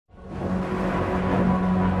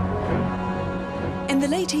the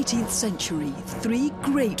late 18th century, 3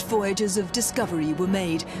 great voyages of discovery were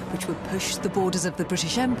made, which would push the borders of the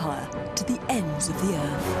British Empire to the ends of the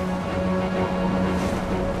earth.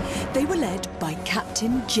 They were led by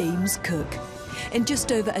Captain James Cook. In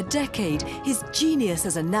just over a decade, his genius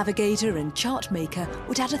as a navigator and chartmaker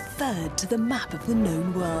would add a third to the map of the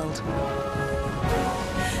known world.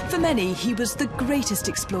 For many, he was the greatest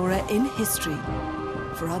explorer in history.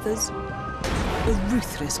 For others, a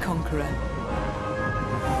ruthless conqueror.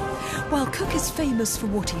 While Cook is famous for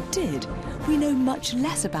what he did, we know much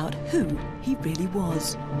less about who he really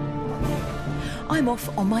was. I'm off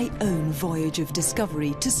on my own voyage of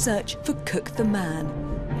discovery to search for Cook the man.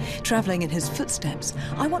 Travelling in his footsteps,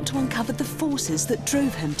 I want to uncover the forces that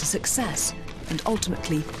drove him to success and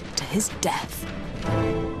ultimately to his death.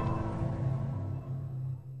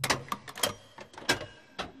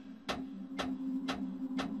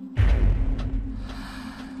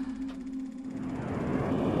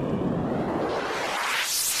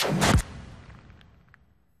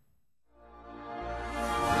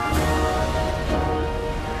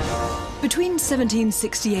 Between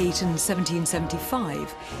 1768 and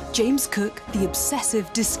 1775, James Cook, the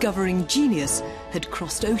obsessive discovering genius, had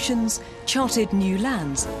crossed oceans, charted new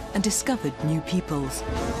lands, and discovered new peoples.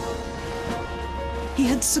 He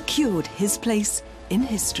had secured his place in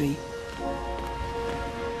history.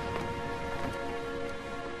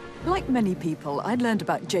 Like many people, I'd learned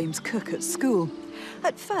about James Cook at school.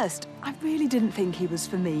 At first, I really didn't think he was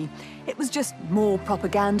for me. It was just more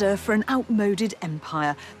propaganda for an outmoded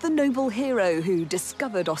empire, the noble hero who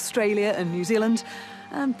discovered Australia and New Zealand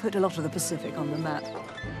and put a lot of the Pacific on the map.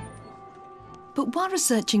 But while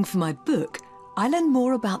researching for my book, I learned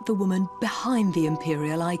more about the woman behind the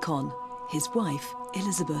imperial icon, his wife,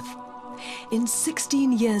 Elizabeth. In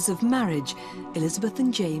 16 years of marriage, Elizabeth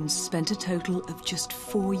and James spent a total of just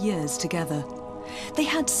 4 years together. They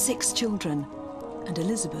had 6 children, and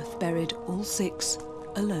Elizabeth buried all 6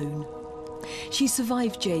 alone. She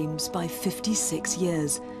survived James by 56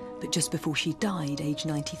 years, but just before she died, age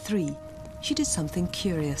 93, she did something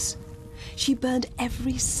curious. She burned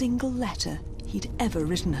every single letter he'd ever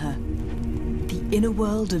written her. The inner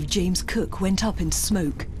world of James Cook went up in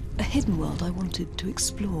smoke, a hidden world I wanted to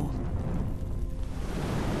explore.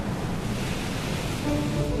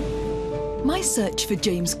 My search for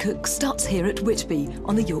James Cook starts here at Whitby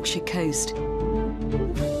on the Yorkshire coast.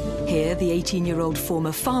 Here, the 18-year-old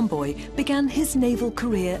former farm boy began his naval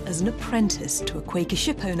career as an apprentice to a Quaker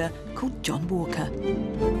shipowner called John Walker.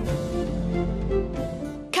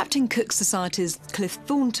 Captain Cook Society's Cliff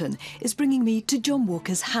Thornton is bringing me to John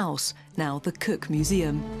Walker's house, now the Cook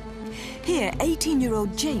Museum. Here,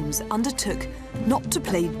 18-year-old James undertook not to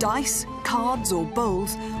play dice, cards or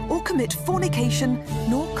bowls, or commit fornication,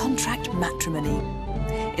 nor contract matrimony.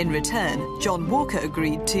 In return, John Walker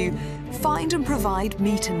agreed to find and provide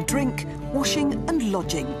meat and drink, washing and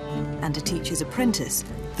lodging, and to teach his apprentice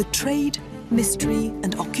the trade, mystery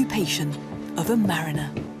and occupation of a mariner.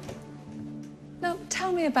 Now,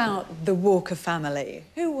 tell me about the Walker family.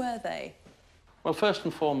 Who were they? Well, first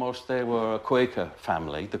and foremost, they were a Quaker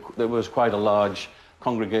family. There was quite a large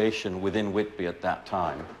congregation within Whitby at that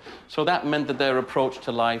time. So that meant that their approach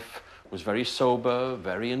to life was very sober,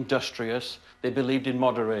 very industrious. They believed in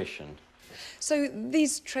moderation. So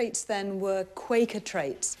these traits then were Quaker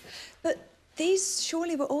traits. But these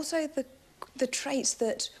surely were also the traits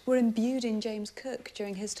that were imbued in James Cook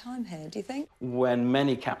during his time here, do you think? When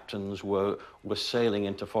many captains were sailing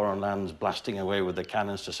into foreign lands, blasting away with the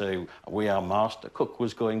cannons to say, "We are master," Cook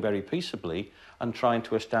was going very peaceably and trying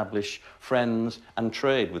to establish friends and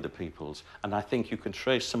trade with the peoples. And I think you can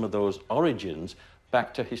trace some of those origins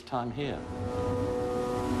back to his time here.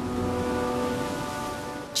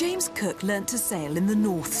 James Cook learnt to sail in the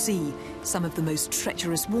North Sea, some of the most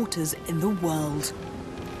treacherous waters in the world.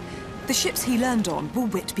 The ships he learned on were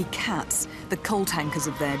Whitby Cats, the coal tankers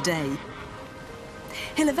of their day.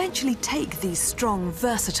 He'll eventually take these strong,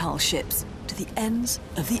 versatile ships to the ends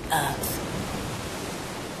of the earth.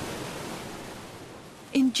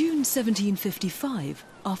 In June 1755,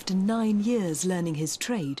 after 9 years learning his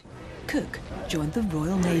trade, Cook joined the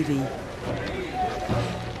Royal Navy.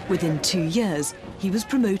 Within 2 years, he was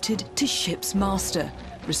promoted to ship's master,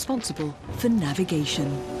 responsible for navigation.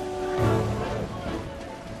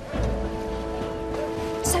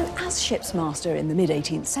 So, as ship's master in the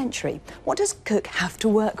mid-18th century, what does Cook have to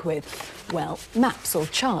work with? Well, maps or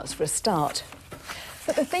charts for a start.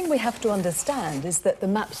 But the thing we have to understand is that the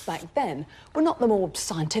maps back then were not the more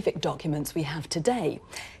scientific documents we have today.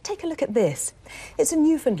 Take a look at this. It's a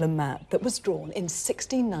Newfoundland map that was drawn in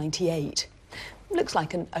 1698. Looks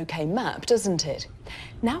like an OK map, doesn't it?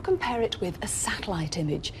 Now compare it with a satellite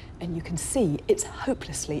image, and you can see it's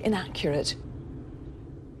hopelessly inaccurate.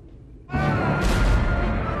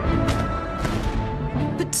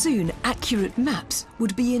 But soon, accurate maps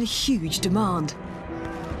would be in huge demand.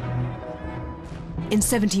 In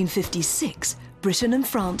 1756, Britain and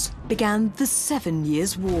France began the 7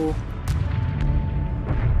 Years' War.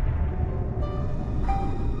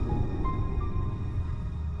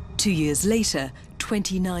 Two years later,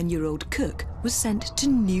 29-year-old Cook was sent to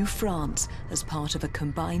New France as part of a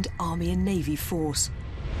combined army and navy force.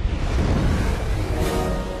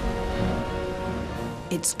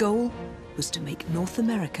 Its goal was to make North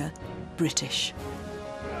America British.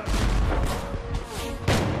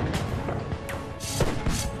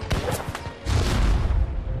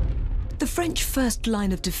 The French first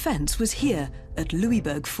line of defence was here at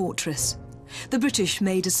Louisbourg Fortress. The British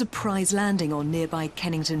made a surprise landing on nearby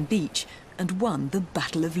Kennington Beach and won the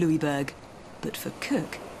Battle of Louisbourg. But for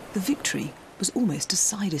Cook, the victory was almost a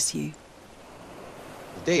side issue.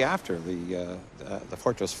 The day after the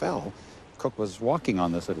fortress fell, Cook was walking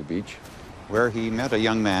on this little beach where he met a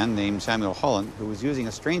young man named Samuel Holland who was using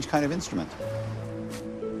a strange kind of instrument.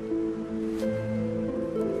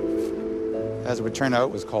 As it would turn out,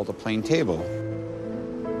 it was called a plane table.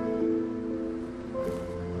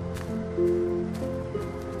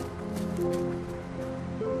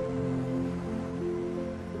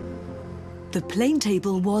 The plane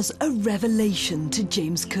table was a revelation to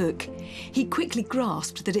James Cook. He quickly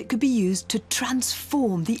grasped that it could be used to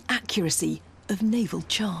transform the accuracy of naval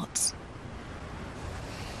charts.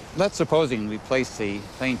 Let's supposing we place the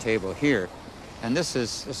plane table here, and this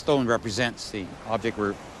stone represents the object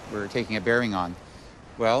we're taking a bearing on.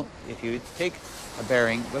 Well, if you take a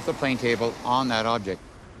bearing with the plane table on that object,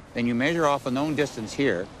 then you measure off a known distance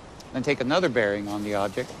here, then take another bearing on the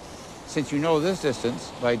object. Since you know this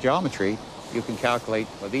distance by geometry, you can calculate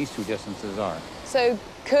what these two distances are. So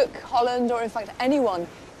Cook, Holland, or in fact anyone,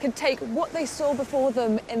 could take what they saw before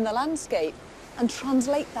them in the landscape and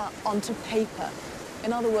translate that onto paper.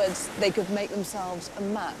 In other words, they could make themselves a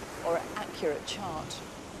map or an accurate chart.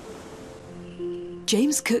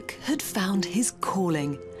 James Cook had found his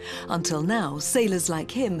calling. Until now, sailors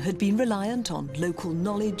like him had been reliant on local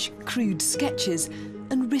knowledge, crude sketches,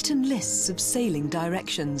 and written lists of sailing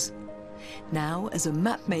directions. Now, as a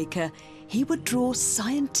map maker, he would draw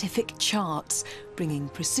scientific charts, bringing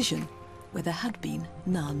precision where there had been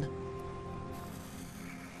none.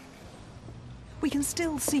 We can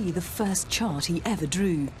still see the first chart he ever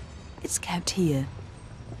drew. It's kept here.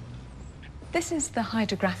 This is the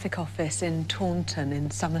Hydrographic Office in Taunton in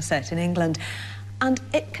Somerset in England, and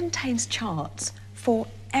it contains charts for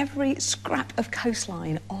every scrap of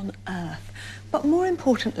coastline on Earth. But more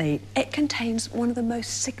importantly, it contains one of the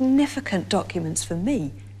most significant documents for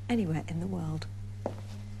me anywhere in the world.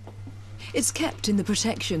 It's kept in the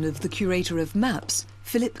protection of the curator of maps,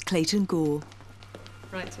 Philip Clayton Gore.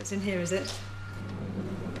 Right, so it's in here, is it?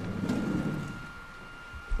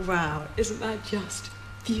 Wow, isn't that just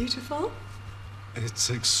beautiful? It's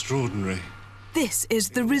extraordinary. This is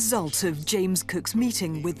the result of James Cook's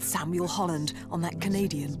meeting with Samuel Holland on that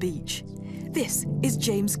Canadian beach. This is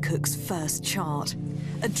James Cook's first chart,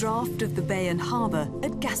 a draft of the bay and harbour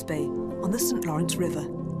at Gaspé on the St. Lawrence River,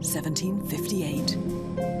 1758.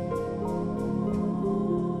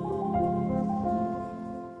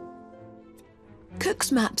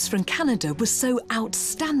 Cook's maps from Canada were so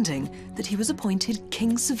outstanding that he was appointed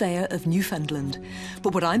King Surveyor of Newfoundland.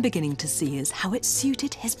 But what I'm beginning to see is how it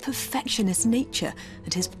suited his perfectionist nature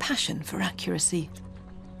and his passion for accuracy.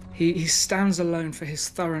 He stands alone for his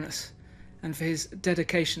thoroughness and for his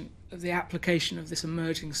dedication of the application of this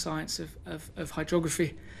emerging science of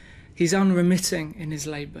hydrography. He's unremitting in his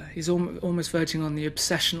labour. He's almost verging on the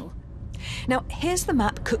obsessional. Now, here's the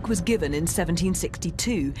map Cook was given in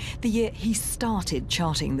 1762, the year he started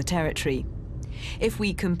charting the territory. If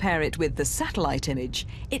we compare it with the satellite image,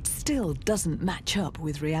 it still doesn't match up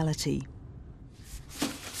with reality.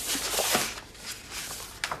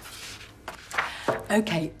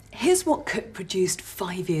 OK, here's what Cook produced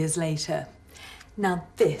 5 years later. Now,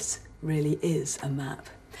 this really is a map.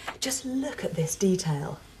 Just look at this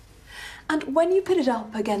detail. And when you put it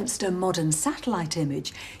up against a modern satellite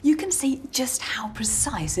image, you can see just how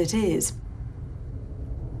precise it is.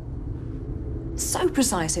 So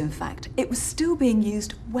precise, in fact, it was still being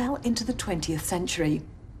used well into the 20th century.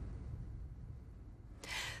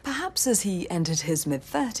 Perhaps as he entered his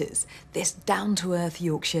mid-30s, this down-to-earth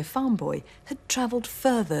Yorkshire farm boy had travelled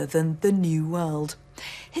further than the New World.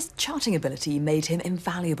 His charting ability made him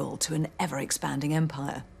invaluable to an ever-expanding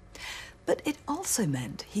empire. But it also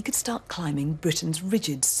meant he could start climbing Britain's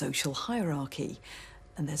rigid social hierarchy.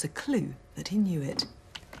 And there's a clue that he knew it.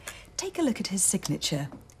 Take a look at his signature.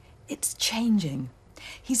 It's changing.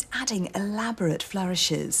 He's adding elaborate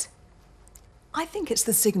flourishes. I think it's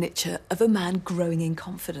the signature of a man growing in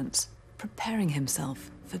confidence, preparing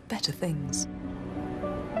himself for better things.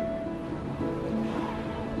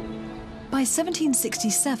 By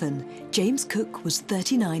 1767, James Cook was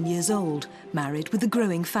 39 years old, married with a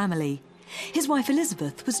growing family. His wife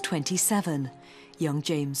Elizabeth was 27, young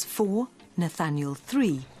James 4, Nathaniel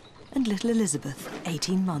 3, and little Elizabeth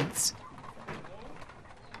 18 months.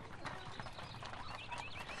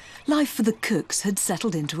 Life for the Cooks had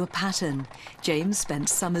settled into a pattern. James spent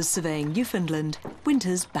summers surveying Newfoundland,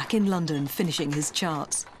 winters back in London finishing his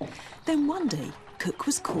charts. Then one day, Cook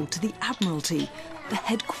was called to the Admiralty, the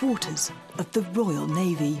headquarters of the Royal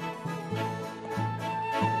Navy.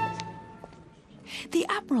 The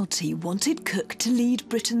Admiralty wanted Cook to lead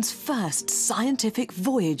Britain's first scientific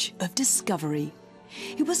voyage of discovery.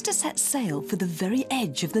 He was to set sail for the very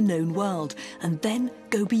edge of the known world and then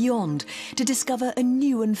go beyond to discover a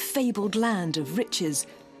new and fabled land of riches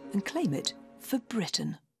and claim it for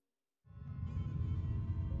Britain.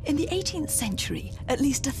 In the 18th century, at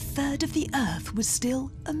least a third of the Earth was still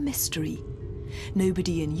a mystery.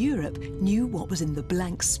 Nobody in Europe knew what was in the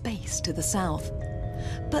blank space to the south.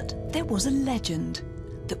 But there was a legend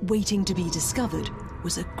that waiting to be discovered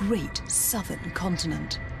was a great southern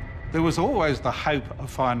continent. There was always the hope of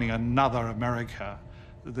finding another America.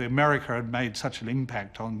 The America had made such an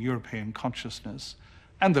impact on European consciousness,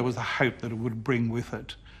 and there was the hope that it would bring with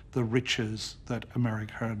it the riches that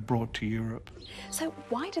America had brought to Europe. So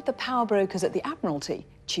why did the power brokers at the Admiralty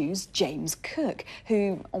choose James Cook,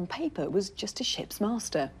 who, on paper, was just a ship's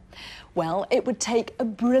master? Well, it would take a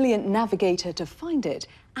brilliant navigator to find it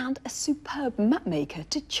and a superb mapmaker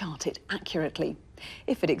to chart it accurately.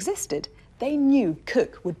 If it existed, they knew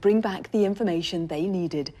Cook would bring back the information they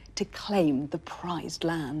needed to claim the prized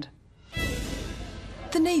land.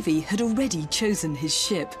 The Navy had already chosen his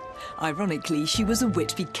ship. Ironically, she was a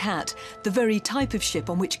Whitby Cat, the very type of ship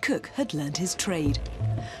on which Cook had learned his trade.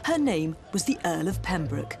 Her name was the Earl of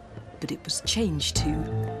Pembroke, but it was changed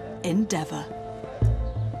to Endeavour.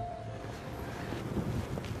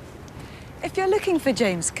 If you're looking for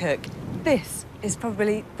James Cook, this is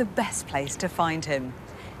probably the best place to find him.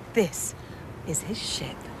 This is his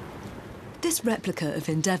ship. This replica of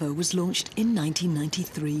Endeavour was launched in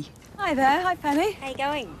 1993. Hi there, hi Penny. How you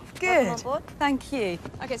going? Good. Welcome on board. Thank you.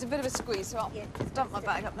 OK, it's a bit of a squeeze, so I'll dump my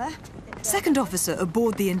bag up there. Second officer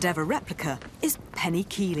aboard the Endeavour replica is Penny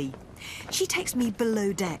Keeley. She takes me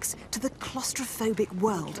below decks to the claustrophobic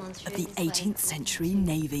world of the 18th century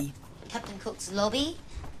Navy. Captain Cook's lobby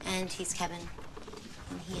and his cabin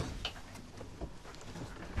in here.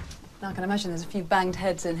 Now I can imagine there's a few banged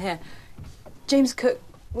heads in here. James Cook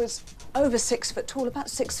was over 6 foot tall, about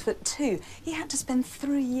 6'2". He had to spend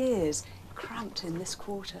 3 years cramped in this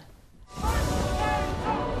quarter.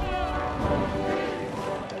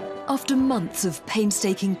 After months of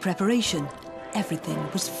painstaking preparation, everything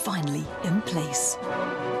was finally in place.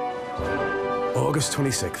 August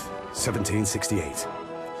 26th, 1768.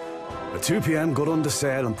 At 2 p.m, got under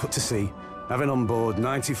sail and put to sea, having on board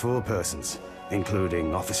 94 persons,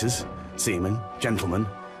 including officers, seamen, gentlemen,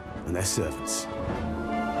 and their servants.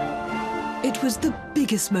 It was the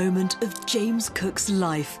biggest moment of James Cook's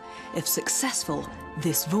life. If successful,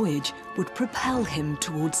 this voyage would propel him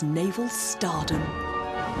towards naval stardom.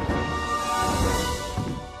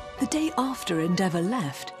 The day after Endeavour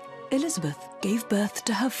left, Elizabeth gave birth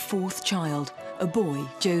to her 4th child, a boy,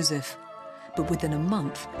 Joseph. But within a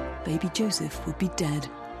month, baby Joseph would be dead.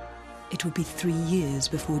 It would be 3 years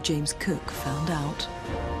before James Cook found out.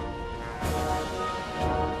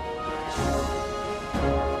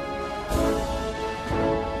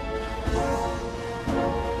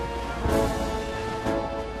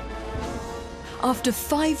 After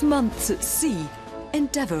 5 months at sea,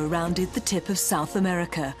 Endeavour rounded the tip of South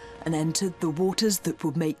America and entered the waters that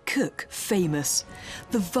would make Cook famous,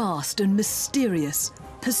 the vast and mysterious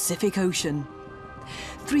Pacific Ocean.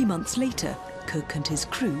 3 months later, Cook and his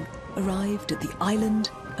crew arrived at the island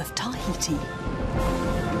of Tahiti.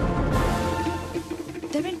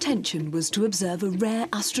 Their intention was to observe a rare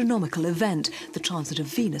astronomical event, the transit of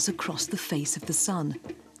Venus across the face of the sun.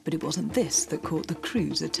 But it wasn't this that caught the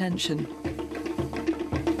crew's attention.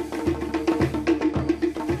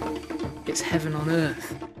 It's heaven on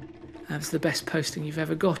earth. That's the best posting you've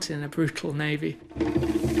ever got in a brutal navy.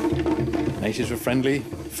 Natives were friendly,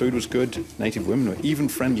 food was good, native women were even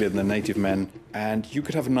friendlier than the native men, and you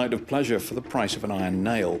could have a night of pleasure for the price of an iron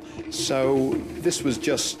nail. So this was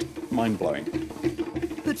just mind-blowing.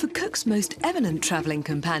 But for Cook's most eminent travelling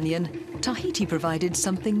companion, Tahiti provided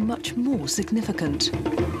something much more significant.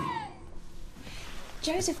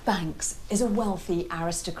 Joseph Banks is a wealthy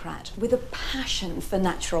aristocrat with a passion for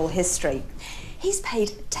natural history. He's paid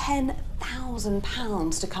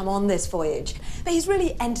 £10,000 to come on this voyage, but he's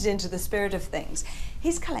really entered into the spirit of things.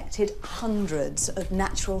 He's collected hundreds of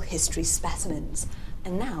natural history specimens,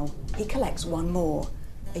 and now he collects one more,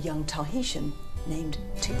 a young Tahitian named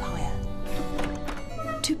Tupaia.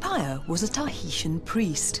 Tupaia was a Tahitian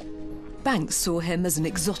priest. Banks saw him as an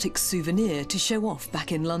exotic souvenir to show off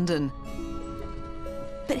back in London.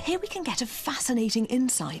 But here we can get a fascinating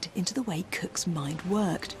insight into the way Cook's mind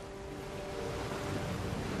worked.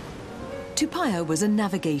 Tupaia was a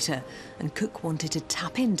navigator, and Cook wanted to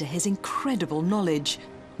tap into his incredible knowledge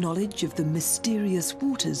of the mysterious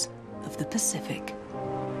waters of the Pacific.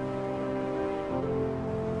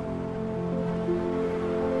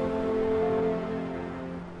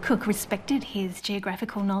 Cook respected his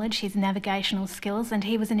geographical knowledge, his navigational skills, and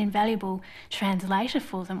he was an invaluable translator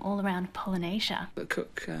for them all around Polynesia. But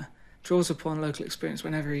Cook draws upon local experience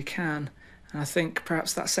whenever he can, and I think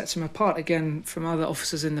perhaps that sets him apart again from other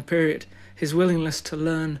officers in the period. His willingness to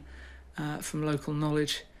learn from local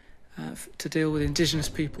knowledge, to deal with indigenous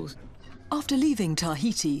peoples. After leaving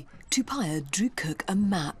Tahiti, Tupaia drew Cook a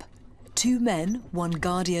map. Two men, one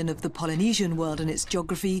guardian of the Polynesian world and its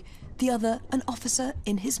geography, the other an officer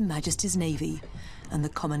in His Majesty's Navy, and the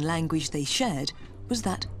common language they shared was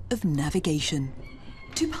that of navigation.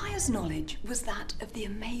 Tupaia's knowledge was that of the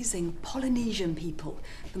amazing Polynesian people,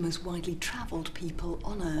 the most widely travelled people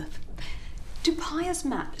on Earth. Tupaia's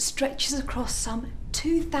map stretches across some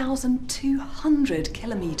 2,200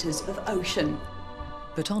 kilometres of ocean.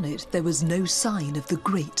 But on it there was no sign of the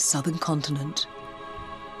great southern continent.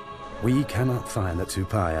 We cannot find that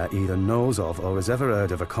Tupaia either knows of or has ever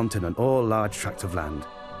heard of a continent or large tract of land.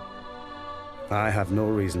 I have no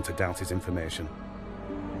reason to doubt his information.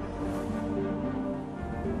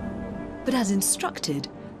 But as instructed,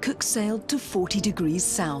 Cook sailed to 40 degrees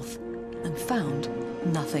south and found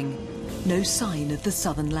nothing, no sign of the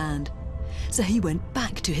southern land. So he went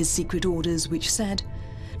back to his secret orders, which said,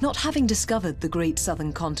 not having discovered the great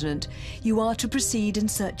southern continent, you are to proceed in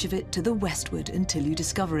search of it to the westward until you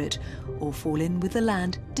discover it, or fall in with the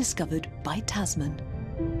land discovered by Tasman.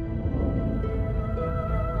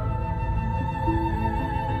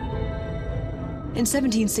 In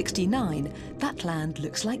 1769, that land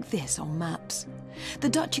looks like this on maps. The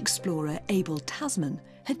Dutch explorer Abel Tasman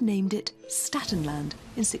had named it Stattenland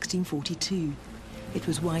in 1642. It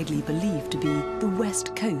was widely believed to be the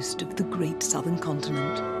west coast of the great southern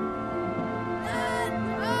continent.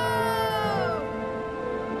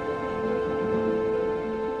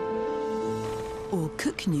 All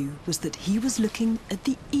Cook knew was that he was looking at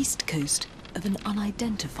the east coast of an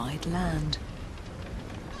unidentified land.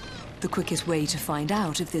 The quickest way to find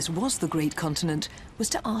out if this was the great continent was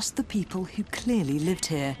to ask the people who clearly lived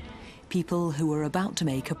here, people who were about to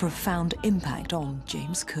make a profound impact on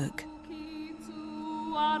James Cook.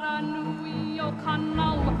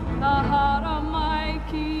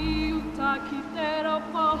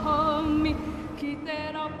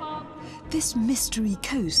 This mystery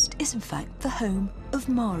coast is in fact the home of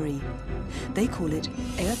Maori. They call it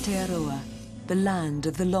Aotearoa, the land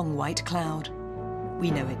of the long white cloud.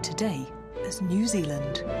 We know it today as New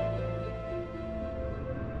Zealand.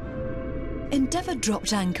 Endeavour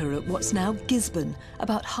dropped anchor at what's now Gisborne,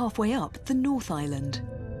 about halfway up the North Island.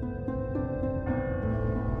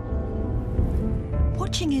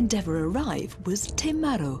 Watching Endeavour arrive was Te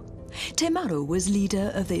Maro. Te Maro was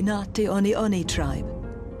leader of the Ngāti Onioni tribe.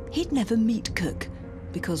 He'd never meet Cook,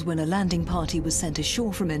 because when a landing party was sent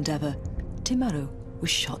ashore from Endeavour, Te Maro was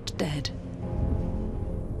shot dead.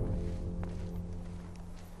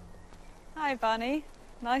 Hi, Barney.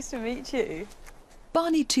 Nice to meet you.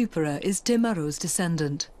 Barney Tupera is Te Maro's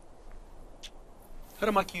descendant.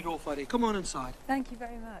 Come on inside. Thank you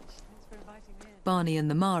very much. Thanks for inviting me in. Barney and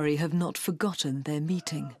the Maori have not forgotten their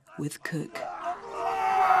meeting with Cook.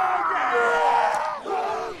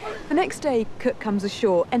 The next day, Cook comes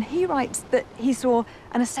ashore and he writes that he saw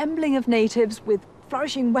an assembling of natives with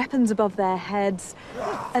flourishing weapons above their heads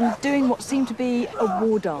and doing what seemed to be a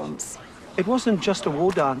war dance. It wasn't just a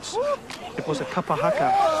war dance. It was a kapa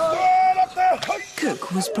haka.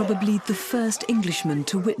 Cook was probably the first Englishman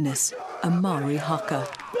to witness a Maori haka.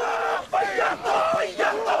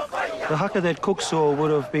 The haka that Cook saw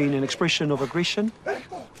would have been an expression of aggression,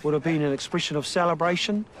 would have been an expression of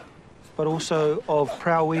celebration, but also of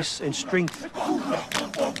prowess and strength.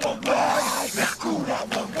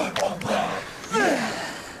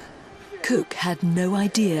 Cook had no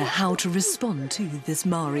idea how to respond to this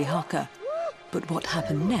Maori haka, but what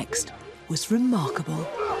happened next was remarkable.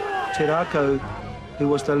 Te Rākau, who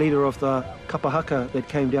was the leader of the kapa haka that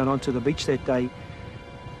came down onto the beach that day,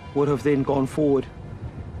 would have then gone forward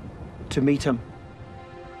to meet him.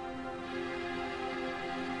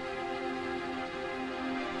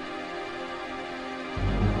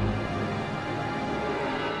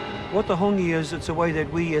 What the hongi is, it's a way that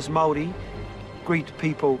we as Māori greet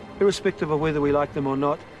people, irrespective of whether we like them or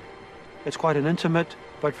not. It's quite an intimate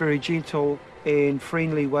but very gentle and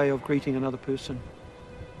friendly way of greeting another person.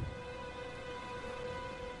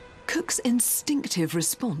 Cook's instinctive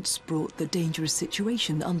response brought the dangerous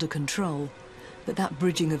situation under control. But that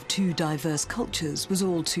bridging of two diverse cultures was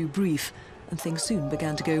all too brief, and things soon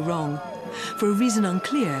began to go wrong. For a reason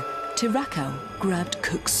unclear, Te Rākau grabbed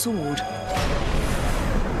Cook's sword.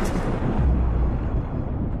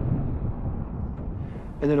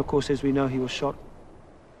 And then, of course, as we know, he was shot.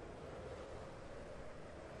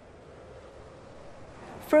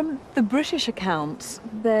 From the British accounts,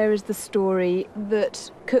 there is the story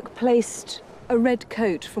that Cook placed a red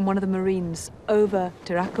coat from one of the Marines over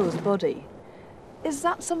Te Rākau's body. Is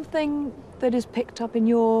that something that is picked up in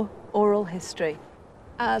your oral history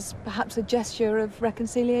as perhaps a gesture of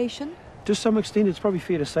reconciliation? To some extent, it's probably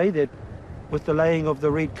fair to say that with the laying of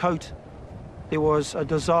the red coat, there was a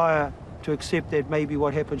desire to accept that maybe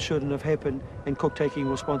what happened shouldn't have happened, and Cook taking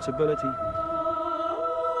responsibility.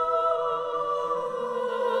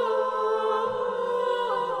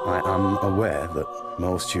 I am aware that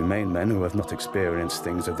most humane men who have not experienced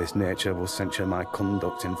things of this nature will censure my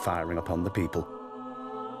conduct in firing upon the people.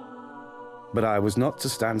 But I was not to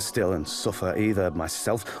stand still and suffer either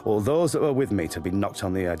myself or those that were with me to be knocked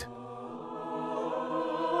on the head.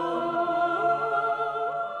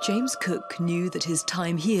 James Cook knew that his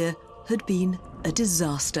time here had been a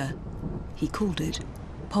disaster. He called it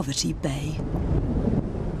Poverty Bay.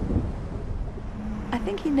 I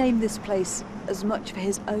think he named this place as much for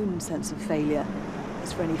his own sense of failure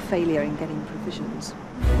as for any failure in getting provisions.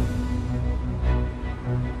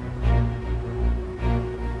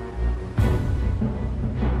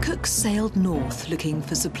 Cook sailed north looking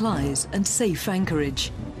for supplies and safe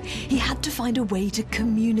anchorage. He had to find a way to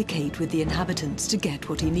communicate with the inhabitants to get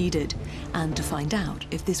what he needed, and to find out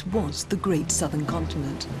if this was the great southern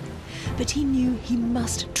continent. But he knew he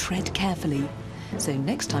must tread carefully, so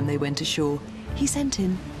next time they went ashore, he sent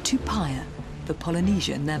in Tupaia, the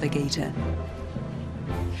Polynesian navigator.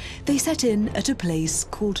 They set in at a place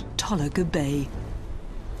called Tolaga Bay.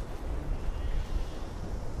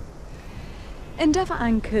 Endeavour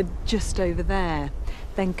anchored just over there.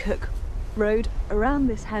 Then Cook rowed around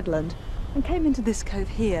this headland and came into this cove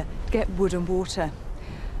here to get wood and water.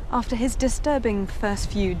 After his disturbing first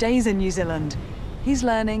few days in New Zealand, he's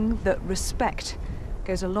learning that respect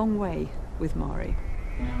goes a long way with Maori.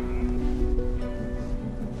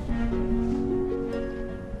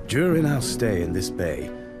 During our stay in this bay,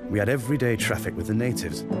 we had everyday traffic with the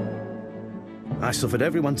natives. I suffered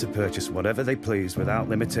everyone to purchase whatever they pleased without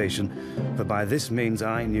limitation, for by this means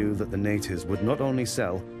I knew that the natives would not only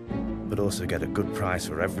sell, but also get a good price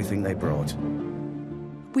for everything they brought.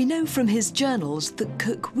 We know from his journals that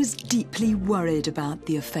Cook was deeply worried about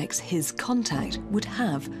the effects his contact would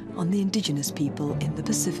have on the indigenous people in the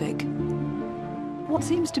Pacific. What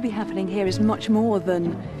seems to be happening here is much more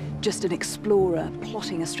than just an explorer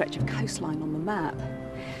plotting a stretch of coastline on the map.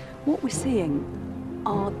 What we're seeing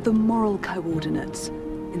are the moral coordinates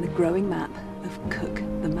in the growing map of Cook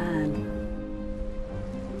the man.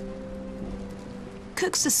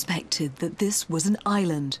 Cook suspected that this was an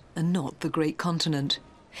island and not the great continent.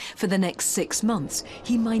 For the next 6 months,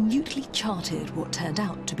 he minutely charted what turned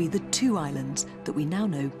out to be the 2 islands that we now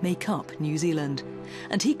know make up New Zealand,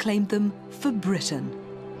 and he claimed them for Britain.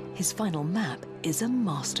 His final map is a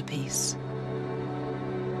masterpiece.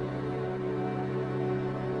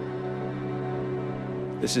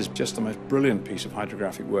 This is just the most brilliant piece of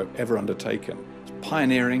hydrographic work ever undertaken. It's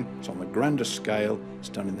pioneering, it's on the grandest scale, it's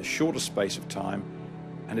done in the shortest space of time,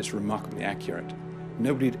 and it's remarkably accurate.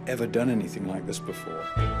 Nobody had ever done anything like this before.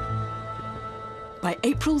 By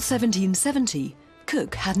April 1770,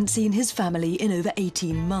 Cook hadn't seen his family in over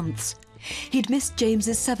 18 months. He'd missed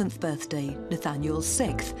James's 7th birthday, Nathaniel's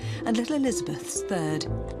 6th, and little Elizabeth's 3rd.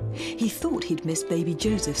 He thought he'd missed baby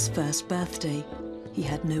Joseph's 1st birthday. He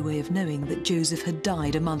had no way of knowing that Joseph had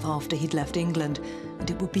died a month after he'd left England, and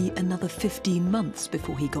it would be another 15 months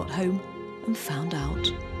before he got home and found out.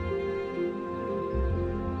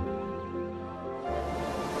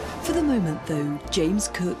 For the moment, though, James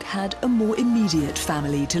Cook had a more immediate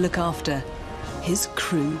family to look after: his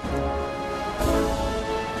crew.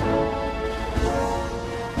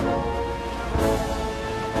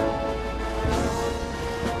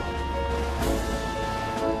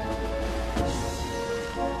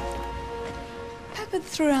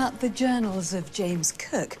 Throughout the journals of James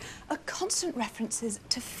Cook are constant references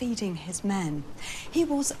to feeding his men. He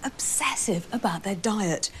was obsessive about their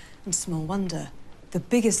diet, and small wonder. The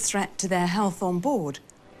biggest threat to their health on board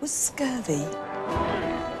was scurvy.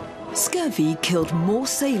 Scurvy killed more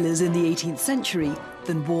sailors in the 18th century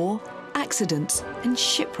than war, accidents and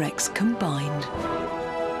shipwrecks combined.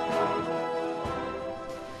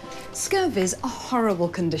 Scurvy's a horrible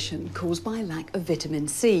condition caused by lack of vitamin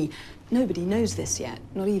C. Nobody knows this yet,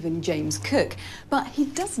 not even James Cook. But he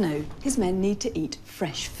does know his men need to eat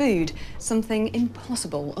fresh food, something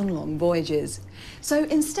impossible on long voyages. So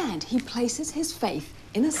instead, he places his faith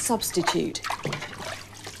in a substitute: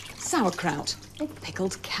 sauerkraut, or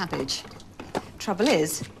pickled cabbage. Trouble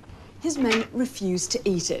is, his men refuse to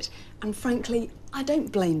eat it, and frankly, I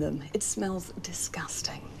don't blame them. It smells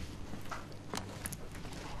disgusting.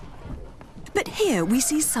 But here we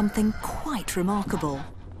see something quite remarkable.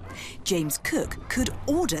 James Cook could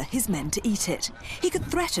order his men to eat it. He could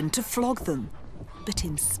threaten to flog them. But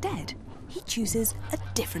instead, he chooses a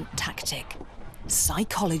different tactic: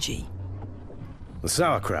 psychology. The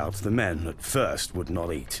sauerkraut the men at first would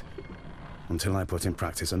not eat, until I put in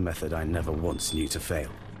practice a method I never once knew to fail.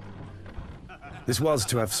 This was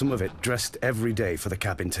to have some of it dressed every day for the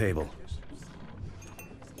cabin table.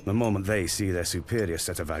 The moment they see their superiors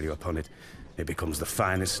set a value upon it, it becomes the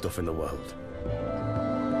finest stuff in the world.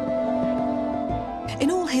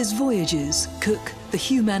 In all his voyages, Cook, the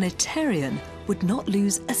humanitarian, would not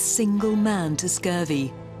lose a single man to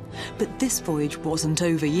scurvy. But this voyage wasn't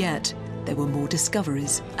over yet. There were more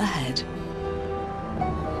discoveries ahead.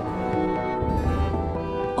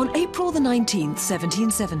 On April the 19th,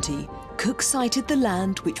 1770, Cook sighted the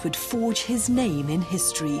land which would forge his name in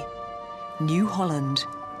history: New Holland.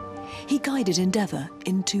 He guided Endeavour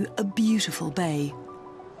into a beautiful bay.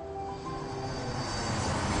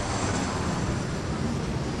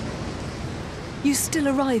 You still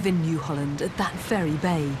arrive in New Holland at that very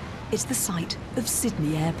bay. It's the site of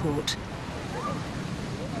Sydney Airport.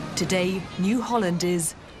 Today, New Holland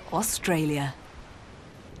is Australia.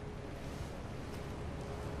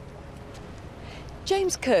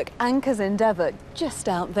 James Cook anchors Endeavour just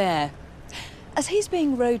out there. As he's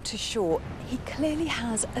being rowed to shore, he clearly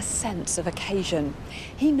has a sense of occasion.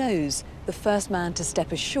 He knows the first man to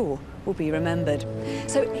step ashore will be remembered.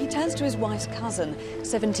 So he turns to his wife's cousin,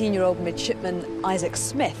 17-year-old midshipman Isaac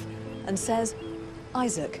Smith, and says,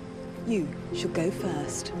 "Isaac, you shall go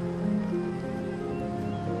first."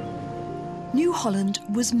 New Holland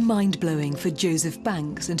was mind-blowing for Joseph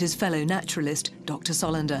Banks and his fellow naturalist, Dr.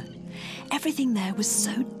 Solander. Everything there was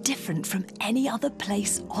so different from any other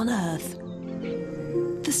place on Earth.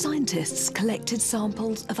 The scientists collected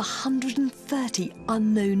samples of 130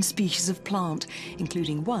 unknown species of plant,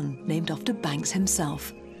 including one named after Banks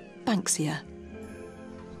himself, Banksia.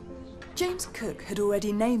 James Cook had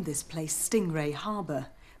already named this place Stingray Harbour,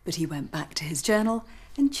 but he went back to his journal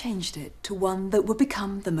and changed it to one that would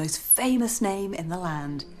become the most famous name in the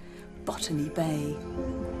land, Botany Bay.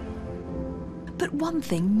 But one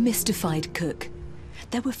thing mystified Cook.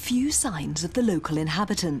 There were few signs of the local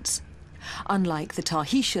inhabitants. Unlike the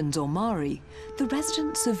Tahitians or Maori, the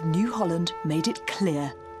residents of New Holland made it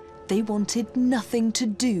clear they wanted nothing to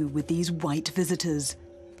do with these white visitors.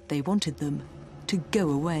 They wanted them to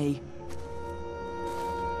go away.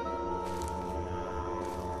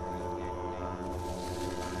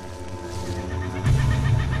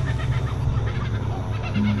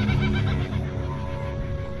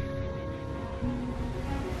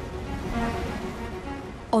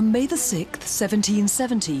 On May the 6th,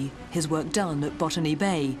 1770, his work done at Botany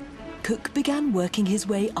Bay, Cook began working his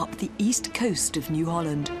way up the east coast of New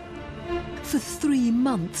Holland. For 3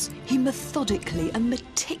 months, he methodically and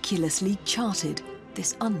meticulously charted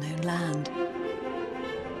this unknown land.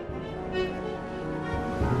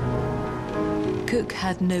 Cook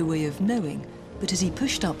had no way of knowing, but as he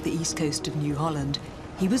pushed up the east coast of New Holland,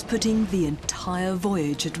 he was putting the entire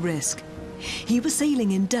voyage at risk. He was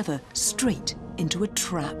sailing Endeavour straight into a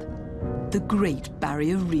trap, the Great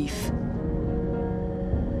Barrier Reef.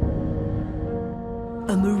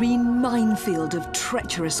 A marine minefield of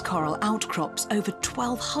treacherous coral outcrops over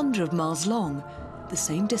 1,200 miles long, the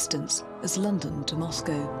same distance as London to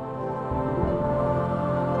Moscow.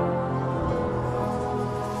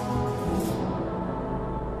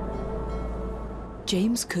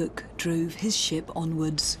 James Cook drove his ship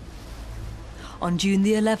onwards. On June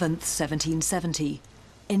the 11th, 1770,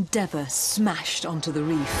 Endeavour smashed onto the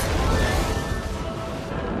reef.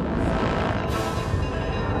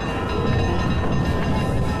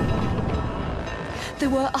 There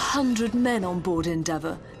were 100 men on board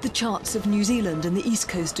Endeavour, the charts of New Zealand and the east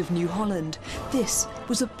coast of New Holland. This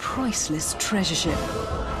was a priceless treasure ship.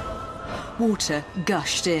 Water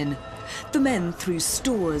gushed in. The men threw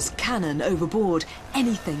stores, cannon overboard,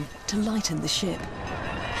 anything to lighten the ship.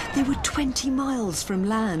 They were 20 miles from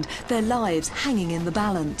land, their lives hanging in the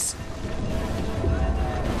balance.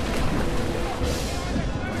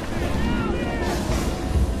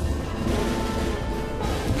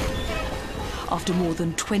 After more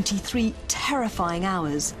than 23 terrifying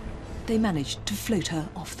hours, they managed to float her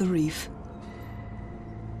off the reef.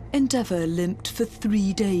 Endeavour limped for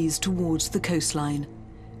 3 days towards the coastline.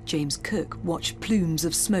 James Cook watched plumes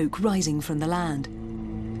of smoke rising from the land.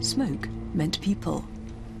 Smoke meant people.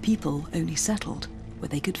 People only settled where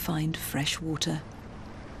they could find fresh water.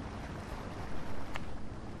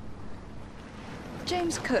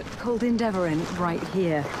 James Cook pulled Endeavour in right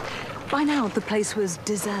here. By now, the place was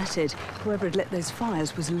deserted. Whoever had lit those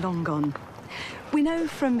fires was long gone. We know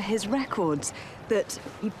from his records that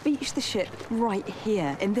he beached the ship right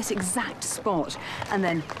here, in this exact spot, and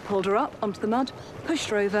then pulled her up onto the mud, pushed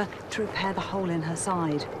her over to repair the hole in her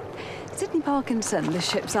side. Sidney Parkinson, the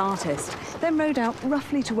ship's artist, then rowed out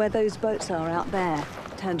roughly to where those boats are out there,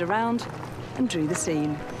 turned around and drew the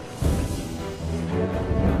scene.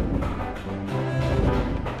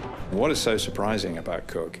 What is so surprising about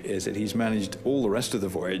Cook is that he's managed all the rest of the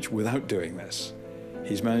voyage without doing this.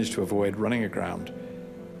 He's managed to avoid running aground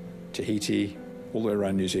Tahiti, all the way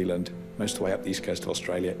around New Zealand, most of the way up the east coast of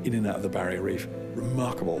Australia, in and out of the Barrier Reef.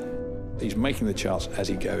 Remarkable. He's making the charts as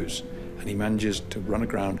he goes, and he manages to run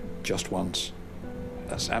aground just once.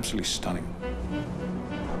 That's absolutely stunning.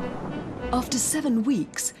 After 7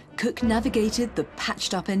 weeks, Cook navigated the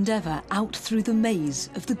patched-up Endeavour out through the maze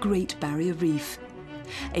of the Great Barrier Reef.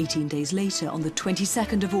 18 days later, on the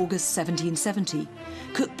 22nd of August 1770,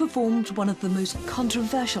 Cook performed one of the most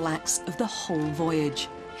controversial acts of the whole voyage.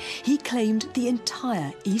 He claimed the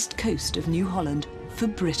entire east coast of New Holland for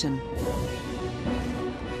Britain.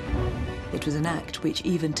 It was an act which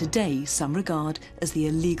even today some regard as the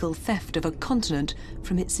illegal theft of a continent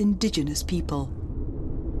from its indigenous people.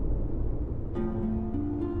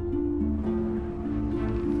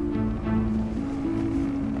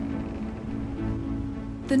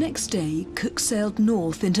 The next day, Cook sailed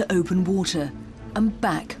north into open water and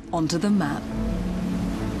back onto the map.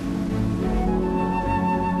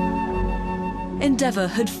 Endeavour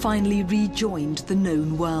had finally rejoined the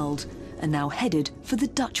known world and now headed for the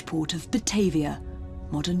Dutch port of Batavia,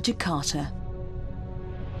 modern Jakarta.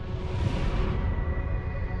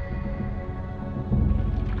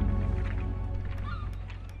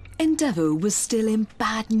 Endeavour was still in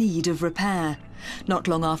bad need of repair. Not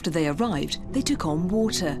long after they arrived, they took on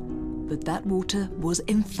water. But that water was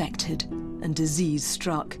infected and disease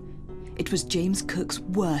struck. It was James Cook's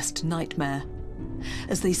worst nightmare.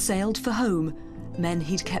 As they sailed for home, men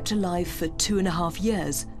he'd kept alive for 2.5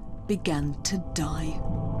 years began to die.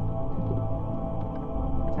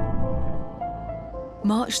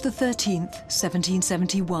 March the 13th,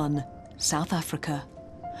 1771, South Africa.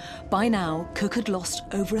 By now, Cook had lost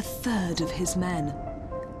over 1/3 of his men.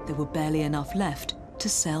 There were barely enough left to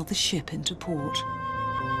sail the ship into port.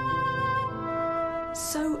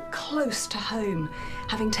 So close to home,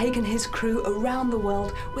 having taken his crew around the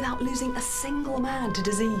world without losing a single man to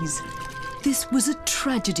disease. This was a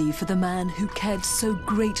tragedy for the man who cared so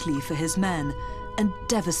greatly for his men, and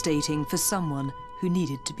devastating for someone who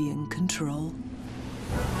needed to be in control.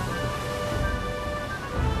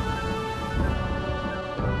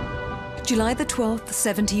 July the 12th,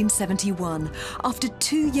 1771, after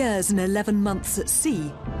 2 years and 11 months at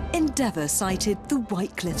sea, Endeavour sighted the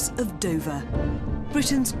White Cliffs of Dover.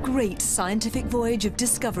 Britain's great scientific voyage of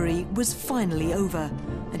discovery was finally over,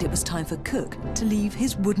 and it was time for Cook to leave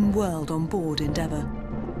his wooden world on board Endeavour.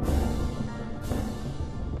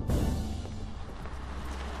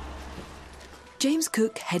 James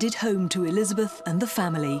Cook headed home to Elizabeth and the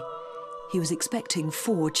family. He was expecting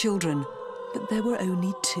 4 children, but there were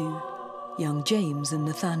only 2. Young James and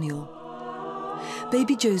Nathaniel.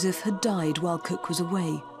 Baby Joseph had died while Cook was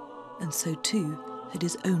away, and so too had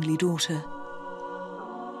his only daughter.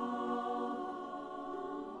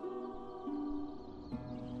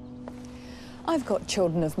 I've got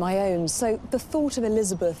children of my own, so the thought of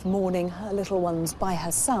Elizabeth mourning her little ones by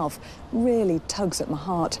herself really tugs at my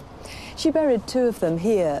heart. She buried 2 of them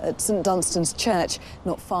here at St Dunstan's Church,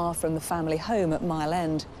 not far from the family home at Mile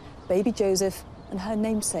End. Baby Joseph and her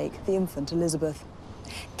namesake, the infant Elizabeth.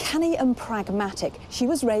 Canny and pragmatic, she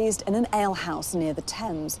was raised in an alehouse near the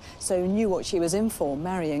Thames, so knew what she was in for,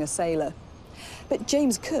 marrying a sailor. But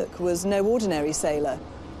James Cook was no ordinary sailor.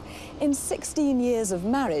 In 16 years of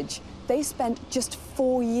marriage, they spent just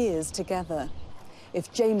 4 years together.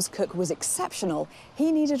 If James Cook was exceptional,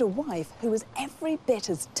 he needed a wife who was every bit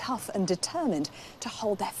as tough and determined to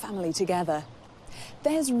hold their family together.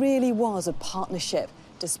 Theirs really was a partnership,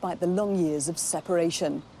 despite the long years of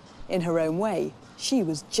separation. In her own way, she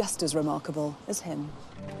was just as remarkable as him.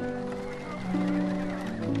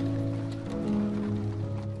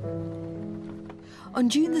 On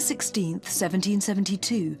June the 16th,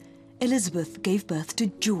 1772, Elizabeth gave birth to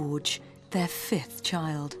George, their 5th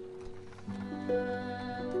child.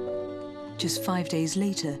 Just 5 days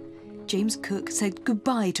later, James Cook said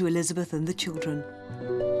goodbye to Elizabeth and the children.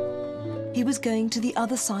 He was going to the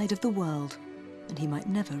other side of the world, and he might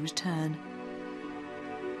never return.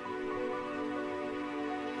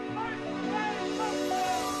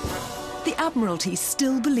 The Admiralty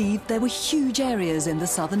still believed there were huge areas in the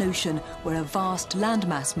Southern Ocean where a vast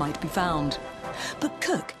landmass might be found. But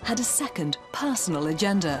Cook had a second, personal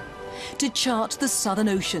agenda: to chart the Southern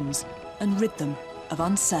Oceans and rid them of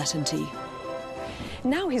uncertainty.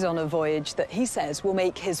 Now he's on a voyage that he says will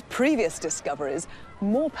make his previous discoveries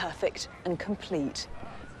more perfect and complete.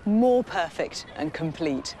 More perfect and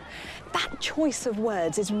complete. That choice of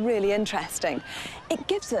words is really interesting. It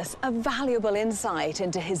gives us a valuable insight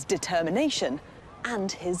into his determination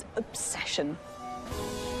and his obsession.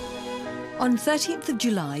 On 13th of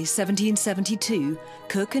July 1772,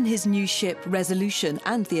 Cook and his new ship Resolution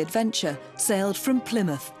and the Adventure sailed from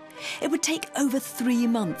Plymouth. It would take over 3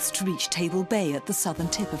 months to reach Table Bay at the southern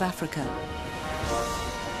tip of Africa.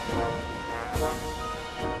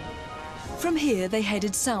 From here, they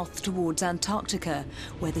headed south towards Antarctica,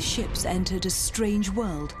 where the ships entered a strange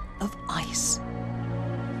world of ice.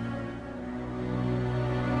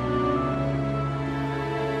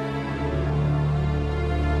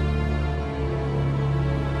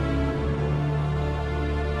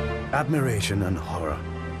 Admiration and horror.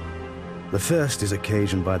 The first is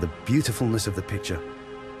occasioned by the beautifulness of the picture,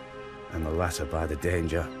 and the latter by the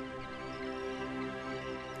danger,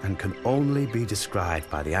 and can only be described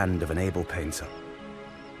by the hand of an able painter.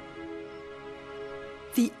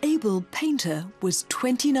 The able painter was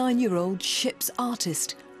 29-year-old ship's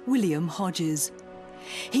artist, William Hodges.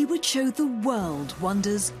 He would show the world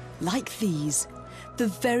wonders like these, the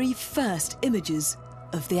very first images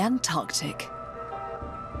of the Antarctic.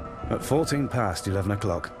 At 14 past 11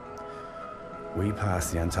 o'clock, we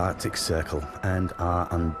pass the Antarctic Circle and are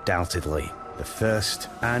undoubtedly the first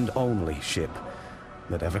and only ship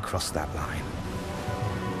that ever crossed that line.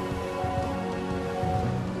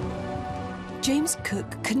 James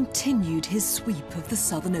Cook continued his sweep of the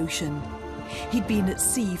Southern Ocean. He'd been at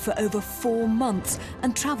sea for over 4 months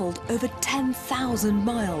and travelled over 10,000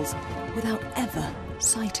 miles without ever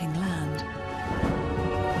sighting land.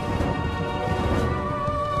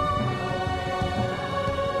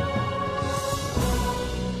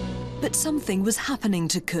 But something was happening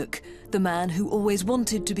to Cook. The man who always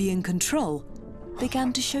wanted to be in control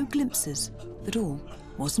began to show glimpses that all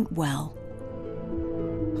wasn't well.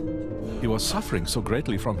 He was suffering so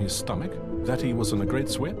greatly from his stomach that he was in a great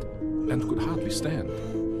sweat and could hardly stand.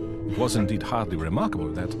 It was indeed hardly remarkable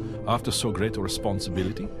that, after so great a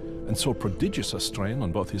responsibility and so prodigious a strain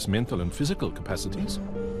on both his mental and physical capacities,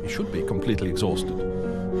 he should be completely exhausted.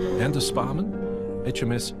 And the Sparman,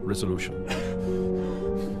 HMS Resolution.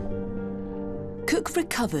 Cook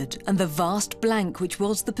recovered, and the vast blank which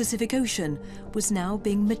was the Pacific Ocean was now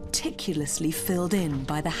being meticulously filled in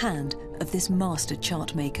by the hand of this master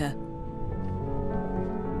chartmaker.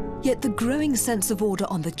 Yet the growing sense of order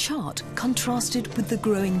on the chart contrasted with the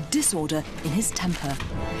growing disorder in his temper.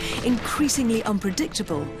 Increasingly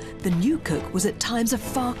unpredictable, the new Cook was at times a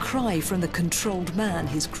far cry from the controlled man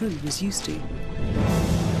his crew was used to.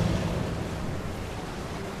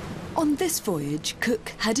 On this voyage,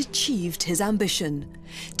 Cook had achieved his ambition,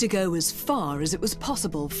 to go as far as it was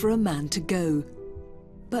possible for a man to go.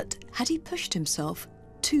 But had he pushed himself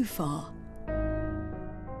too far?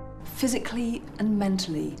 Physically and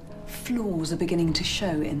mentally, flaws are beginning to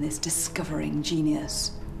show in this discovering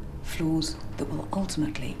genius. Flaws that will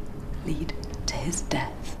ultimately lead to his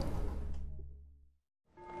death.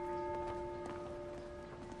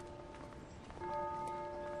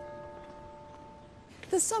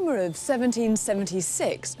 The summer of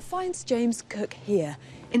 1776 finds James Cook here,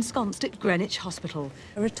 ensconced at Greenwich Hospital,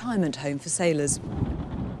 a retirement home for sailors.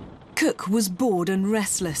 Cook was bored and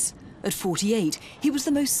restless. At 48, he was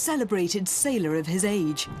the most celebrated sailor of his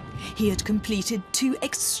age. He had completed 2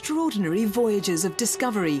 extraordinary voyages of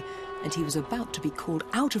discovery, and he was about to be called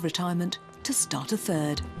out of retirement to start a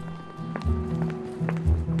third.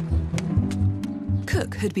 Cook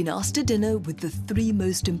Cook had been asked to dinner with the 3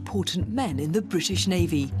 most important men in the British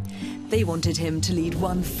Navy. They wanted him to lead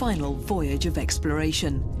one final voyage of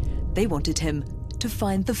exploration. They wanted him to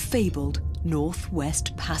find the fabled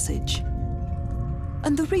Northwest Passage.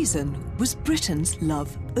 And the reason was Britain's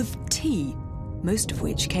love of tea, most of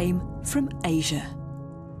which came from Asia.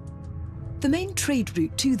 The main trade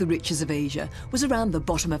route to the riches of Asia was around the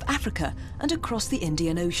bottom of Africa and across the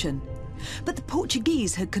Indian Ocean. But the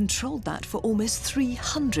Portuguese had controlled that for almost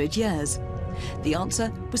 300 years. The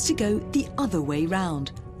answer was to go the other way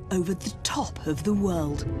round, over the top of the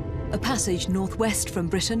world. A passage northwest from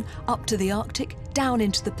Britain, up to the Arctic, down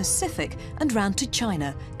into the Pacific and round to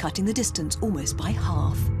China, cutting the distance almost by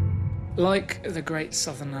half. Like the Great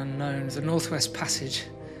Southern Unknown, the Northwest Passage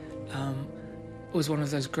was one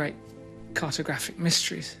of those great cartographic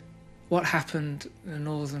mysteries. What happened in the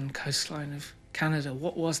northern coastline of Canada?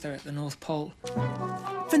 What was there at the North Pole?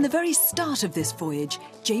 From the very start of this voyage,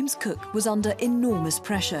 James Cook was under enormous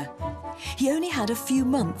pressure. He only had a few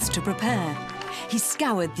months to prepare. He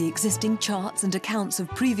scoured the existing charts and accounts of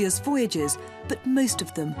previous voyages, but most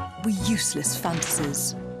of them were useless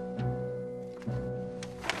fantasies.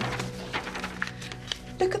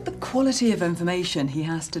 Look at the quality of information he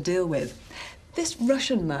has to deal with. This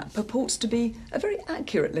Russian map purports to be a very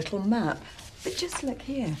accurate little map, but just look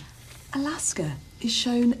here. Alaska is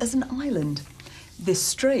shown as an island. This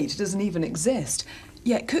strait doesn't even exist,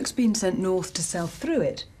 yet Cook's been sent north to sail through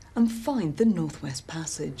it and find the Northwest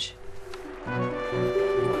Passage.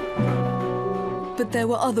 But there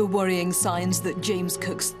were other worrying signs that James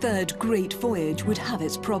Cook's third great voyage would have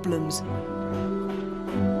its problems.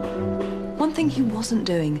 One thing he wasn't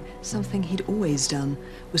doing, something he'd always done,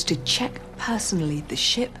 was to check personally the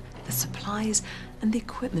ship, the supplies, and the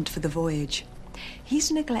equipment for the voyage. He's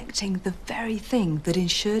neglecting the very thing that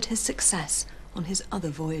ensured his success on his other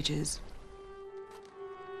voyages.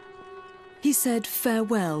 He said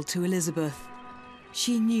farewell to Elizabeth.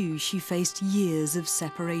 She knew she faced years of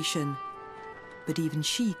separation, but even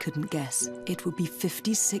she couldn't guess it would be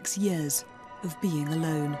 56 years of being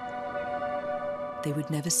alone. They would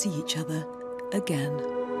never see each other again.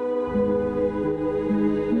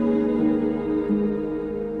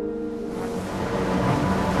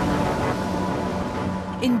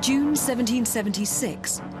 In June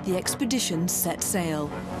 1776, the expedition set sail.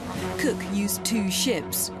 Cook used 2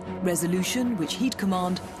 ships, Resolution, which he'd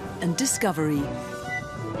command, and Discovery.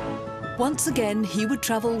 Once again, he would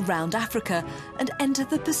travel round Africa and enter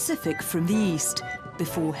the Pacific from the east,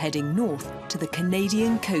 before heading north to the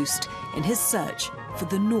Canadian coast in his search for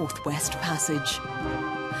the Northwest Passage.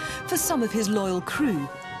 For some of his loyal crew,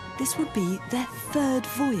 this would be their third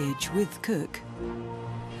voyage with Cook.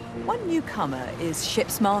 One newcomer is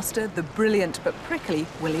ship's master, the brilliant but prickly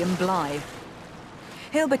William Blythe.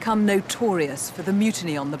 He'll become notorious for the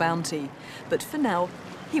mutiny on the Bounty, but for now,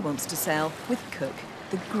 he wants to sail with Cook,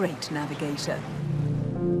 the great navigator.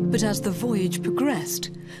 But as the voyage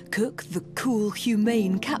progressed, Cook, the cool,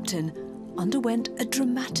 humane captain, underwent a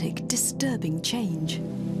dramatic, disturbing change.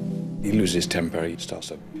 He loses his temper, he starts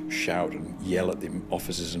to shout and yell at the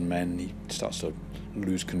officers and men, he starts to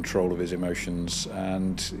lose control of his emotions,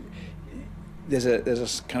 and there's a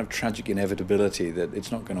kind of tragic inevitability that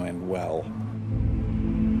it's not going to end well.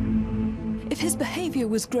 If his behaviour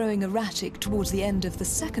was growing erratic towards the end of the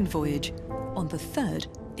second voyage, on the third,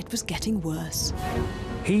 it was getting worse.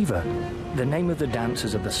 Heaver, the name of the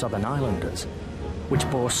dancers of the Southern Islanders, which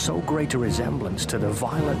bore so great a resemblance to the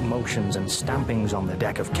violent motions and stampings on the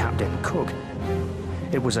deck of Captain Cook.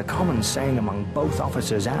 It was a common saying among both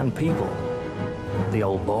officers and people. The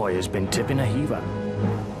old boy has been tipping a heaver.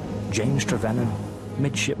 James Trevennan,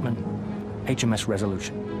 midshipman, HMS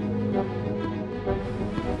Resolution.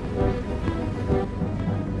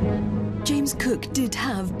 James Cook did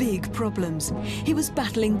have big problems. He was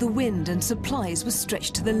battling the wind and supplies were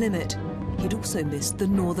stretched to the limit. He'd also missed the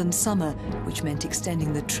northern summer, which meant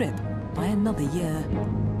extending the trip by another year.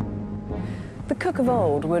 The Cook of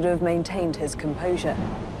old would have maintained his composure.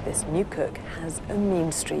 This new Cook has a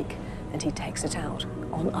mean streak, and he takes it out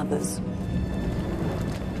on others.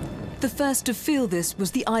 The first to feel this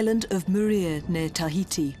was the island of Maria near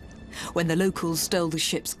Tahiti. When the locals stole the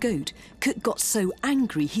ship's goat, Cook got so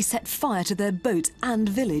angry he set fire to their boat and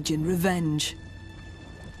village in revenge.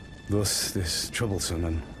 Thus, this troublesome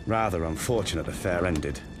and rather unfortunate affair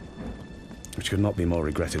ended, which could not be more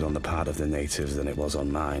regretted on the part of the natives than it was on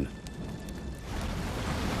mine.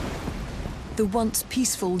 The once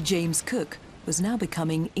peaceful James Cook was now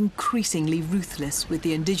becoming increasingly ruthless with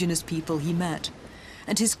the indigenous people he met,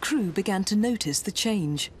 and his crew began to notice the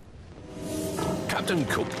change. Captain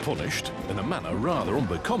Cook punished, in a manner rather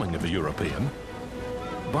unbecoming of a European,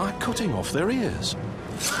 by cutting off their ears,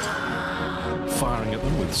 firing at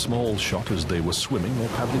them with small shot as they were swimming or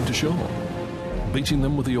paddling to shore, beating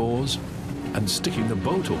them with the oars and sticking the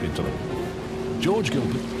boat hook into them. George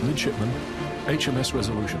Gilbert, midshipman, HMS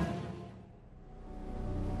Resolution.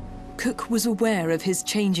 Cook was aware of his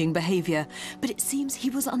changing behaviour, but it seems he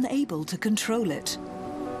was unable to control it.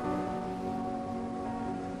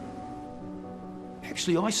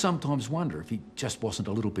 Actually, I sometimes wonder if he just wasn't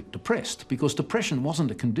a little bit depressed, because depression wasn't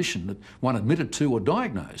a condition that one admitted to or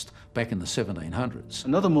diagnosed back in the 1700s.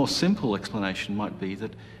 Another more simple explanation might be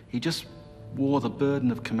that he just wore the burden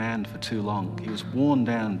of command for too long. He was worn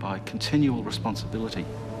down by continual responsibility.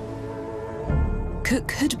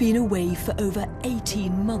 Cook had been away for over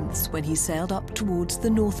 18 months when he sailed up towards the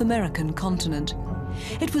North American continent.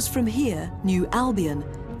 It was from here, New Albion,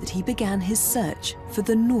 that he began his search for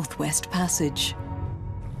the Northwest Passage.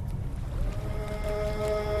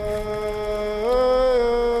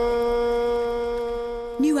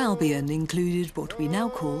 New Albion included what we now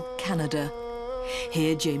call Canada.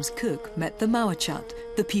 Here James Cook met the Mawachat,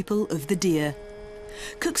 the people of the deer.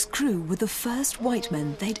 Cook's crew were the first white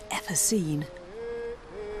men they'd ever seen.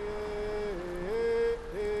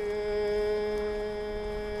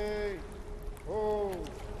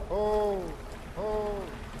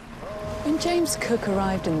 When James Cook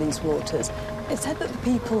arrived in these waters, it said that the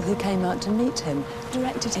people who came out to meet him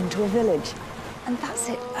directed him to a village. And that's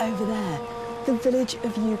it over there, the village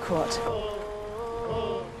of Uquot.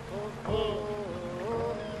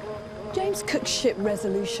 James Cook's ship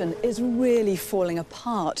Resolution is really falling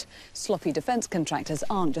apart. Sloppy defence contractors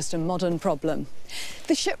aren't just a modern problem.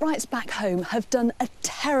 The shipwrights back home have done a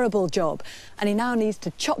terrible job, and he now needs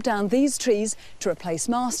to chop down these trees to replace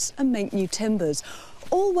masts and make new timbers.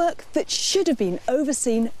 All work that should have been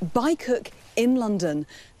overseen by Cook in London,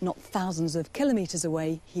 not thousands of kilometres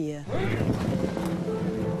away here.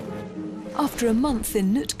 After a month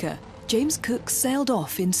in Nootka, James Cook sailed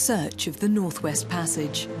off in search of the Northwest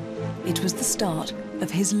Passage. It was the start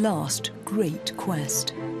of his last great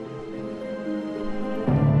quest.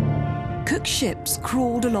 Cook's ships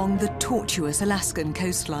crawled along the tortuous Alaskan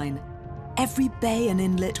coastline. Every bay and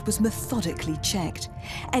inlet was methodically checked.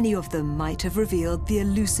 Any of them might have revealed the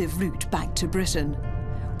elusive route back to Britain.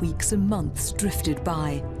 Weeks and months drifted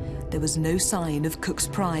by. There was no sign of Cook's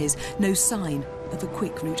prize, no sign of a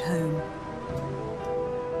quick route home.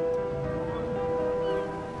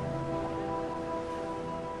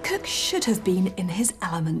 Cook should have been in his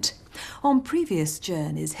element. On previous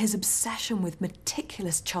journeys, his obsession with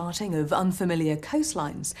meticulous charting of unfamiliar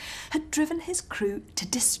coastlines had driven his crew to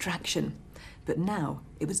distraction. But now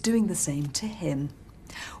it was doing the same to him.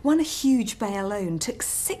 One huge bay alone took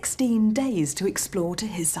 16 days to explore to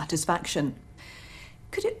his satisfaction.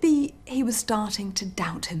 Could it be he was starting to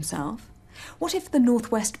doubt himself? What if the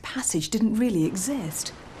Northwest Passage didn't really exist?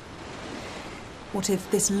 What if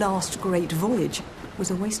this last great voyage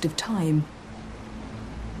was a waste of time?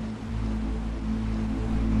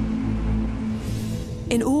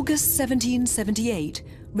 In August 1778,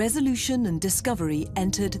 Resolution and Discovery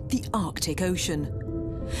entered the Arctic Ocean.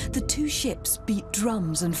 The two ships beat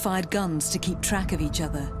drums and fired guns to keep track of each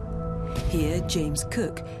other. Here, James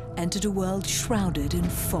Cook entered a world shrouded in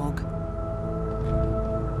fog.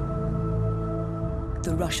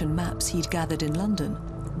 The Russian maps he'd gathered in London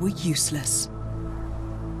were useless.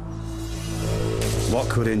 What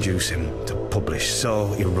could induce him to publish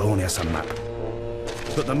so erroneous a map?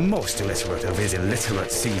 But the most illiterate of his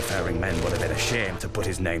illiterate seafaring men would have been ashamed to put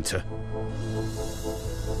his name to.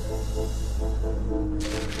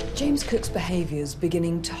 James Cook's behaviour's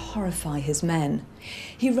beginning to horrify his men.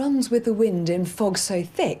 He runs with the wind in fog so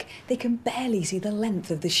thick they can barely see the length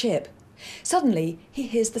of the ship. Suddenly, he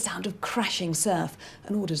hears the sound of crashing surf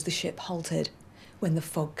and orders the ship halted. When the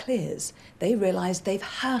fog clears, they realise they've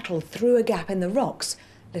hurtled through a gap in the rocks,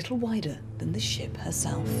 little wider than the ship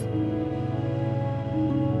herself.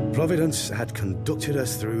 Providence had conducted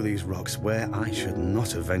us through these rocks where I should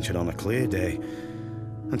not have ventured on a clear day,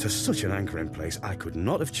 and to such an anchoring place I could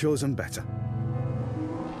not have chosen better.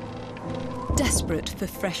 Desperate for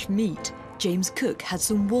fresh meat, James Cook had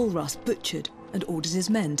some walrus butchered and ordered his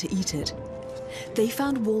men to eat it. They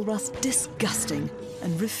found walrus disgusting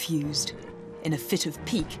and refused. In a fit of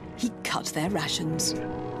pique, he cut their rations.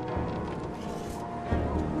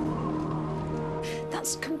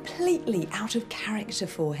 That's completely out of character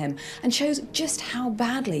for him and shows just how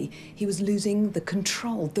badly he was losing the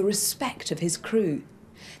control, the respect of his crew.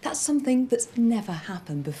 That's something that's never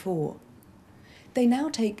happened before. They now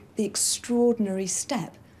take the extraordinary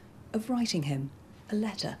step of writing him a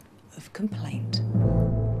letter of complaint.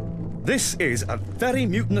 This is a very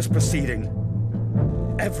mutinous proceeding.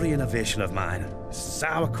 Every innovation of mine,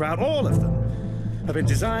 sauerkraut, all of them, have been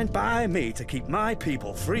designed by me to keep my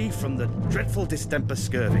people free from the dreadful distemper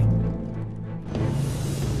scurvy.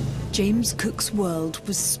 James Cook's world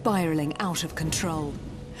was spiralling out of control.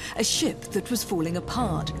 A ship that was falling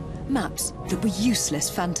apart, maps that were useless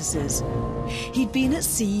fantasies. He'd been at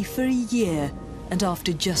sea for a year, and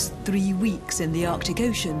after just 3 weeks in the Arctic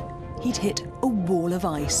Ocean, he'd hit a wall of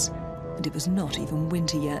ice, and it was not even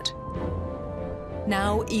winter yet.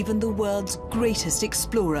 Now even the world's greatest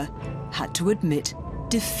explorer had to admit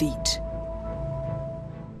defeat.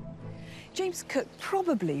 James Cook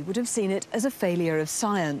probably would have seen it as a failure of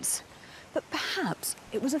science. But perhaps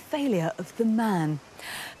it was a failure of the man.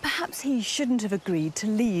 Perhaps he shouldn't have agreed to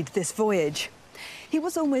lead this voyage. He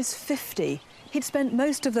was almost 50. He'd spent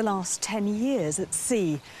most of the last 10 years at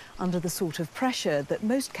sea, under the sort of pressure that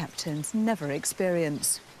most captains never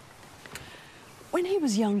experience. When he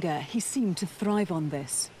was younger, he seemed to thrive on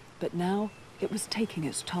this, but now it was taking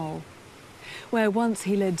its toll. Where once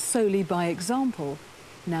he led solely by example,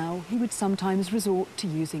 now he would sometimes resort to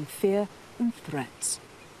using fear and threats.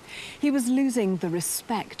 He was losing the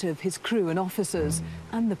respect of his crew and officers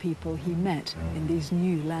and the people he met in these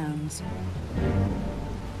new lands.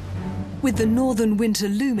 With the northern winter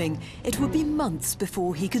looming, it would be months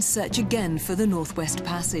before he could search again for the Northwest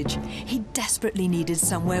Passage. He desperately needed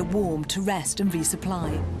somewhere warm to rest and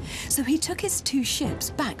resupply. So he took his 2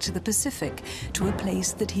 ships back to the Pacific, to a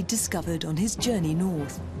place that he'd discovered on his journey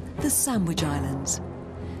north, the Sandwich Islands.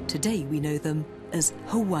 Today we know them as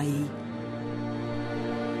Hawaii.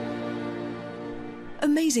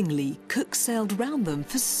 Amazingly, Cook sailed round them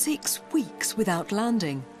for 6 weeks without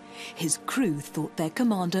landing. His crew thought their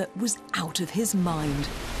commander was out of his mind.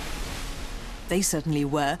 They certainly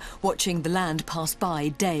were, watching the land pass by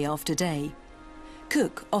day after day.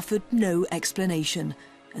 Cook offered no explanation,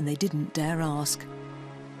 and they didn't dare ask.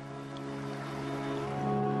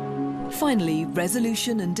 Finally,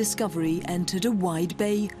 Resolution and Discovery entered a wide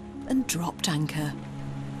bay and dropped anchor.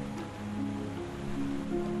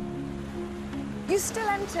 You still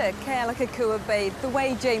enter Kealakekua Bay the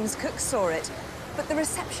way James Cook saw it, but the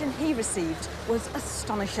reception he received was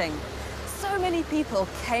astonishing. So many people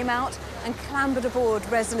came out and clambered aboard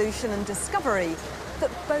Resolution and Discovery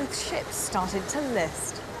that both ships started to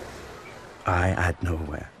list. I had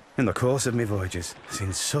nowhere, in the course of my voyages,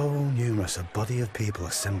 seen so numerous a body of people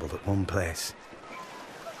assembled at one place.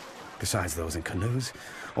 Besides those in canoes,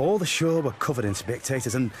 all the shore were covered in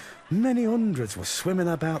spectators, and many hundreds were swimming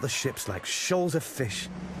about the ships like shoals of fish.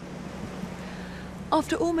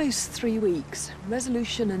 After almost 3 weeks,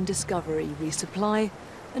 Resolution and Discovery resupply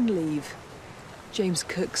and leave. James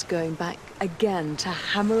Cook's going back again to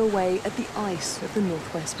hammer away at the ice of the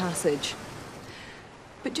Northwest Passage.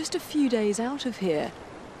 But just a few days out of here,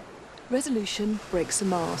 Resolution breaks a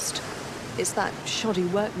mast. It's that shoddy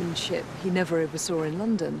workmanship he never ever saw in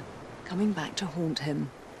London, coming back to haunt him.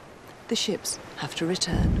 The ships have to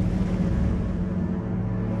return.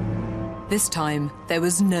 This time, there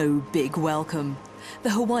was no big welcome. The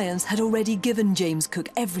Hawaiians had already given James Cook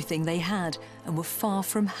everything they had and were far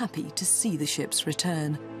from happy to see the ships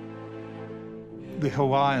return. The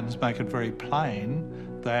Hawaiians make it very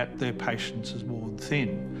plain that their patience is worn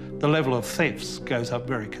thin. The level of thefts goes up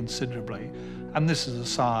very considerably, and this is a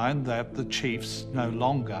sign that the chiefs no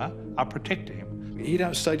longer are protecting him. He'd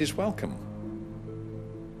outstayed his welcome.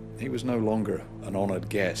 He was no longer an honoured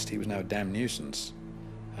guest, he was now a damn nuisance,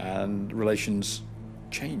 and relations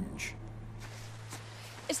change.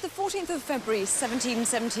 It's the 14th of February,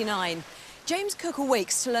 1779. James Cook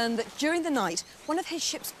awakes to learn that during the night, one of his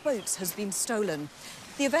ship's boats has been stolen.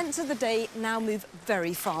 The events of the day now move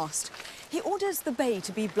very fast. He orders the bay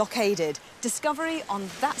to be blockaded, Discovery on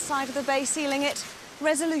that side of the bay sealing it,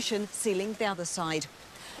 Resolution sealing the other side.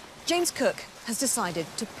 James Cook has decided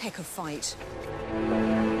to pick a fight.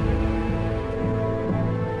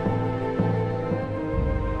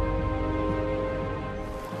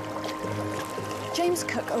 James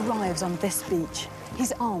Cook arrives on this beach.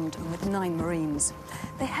 He's armed and with 9 Marines.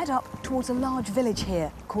 They head up towards a large village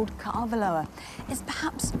here called Ka'awaloa. It's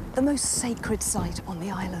perhaps the most sacred site on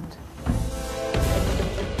the island.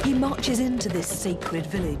 He marches into this sacred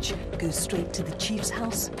village, goes straight to the chief's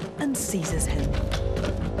house and seizes him.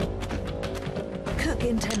 Cook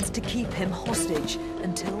intends to keep him hostage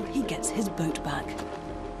until he gets his boat back.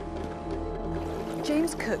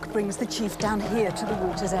 James Cook brings the chief down here to the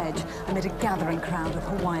water's edge amid a gathering crowd of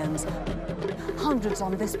Hawaiians. Hundreds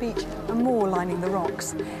on this beach and more lining the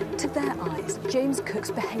rocks. To their eyes, James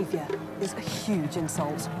Cook's behaviour is a huge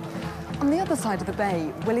insult. On the other side of the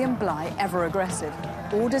bay, William Bligh, ever aggressive,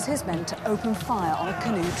 orders his men to open fire on a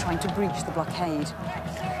canoe trying to breach the blockade.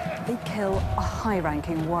 They kill a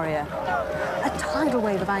high-ranking warrior. A tidal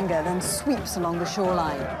wave of anger then sweeps along the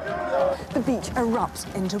shoreline. The beach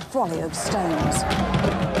erupts into a volley of stones.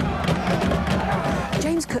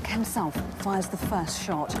 James Cook himself fires the first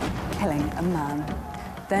shot, killing a man.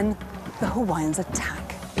 Then the Hawaiians attack.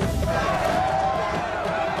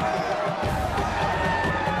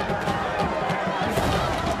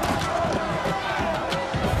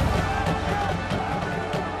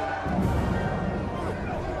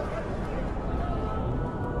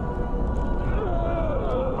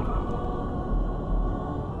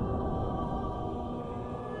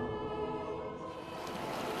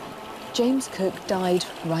 James Cook died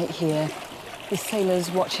right here, the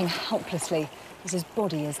sailors watching helplessly as his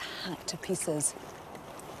body is hacked to pieces.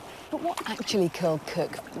 But what actually killed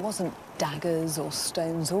Cook wasn't daggers or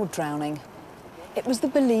stones or drowning. It was the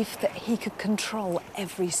belief that he could control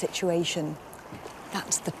every situation.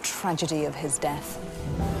 That's the tragedy of his death.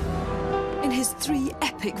 In his 3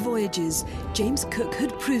 epic voyages, James Cook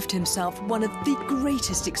had proved himself one of the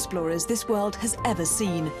greatest explorers this world has ever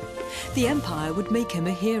seen. The Empire would make him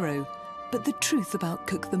a hero. But the truth about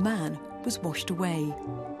Cook the man was washed away.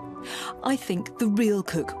 I think the real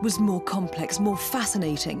Cook was more complex, more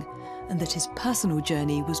fascinating, and that his personal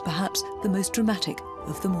journey was perhaps the most dramatic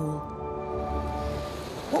of them all.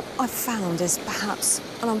 What I've found is perhaps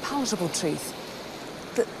an unpalatable truth,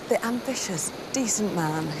 that the ambitious, decent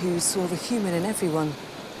man who saw the human in everyone,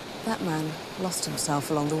 that man lost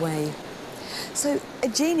himself along the way. So a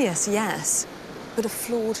genius, yes, but a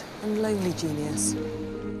flawed and lonely genius.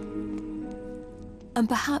 And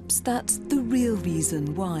perhaps that's the real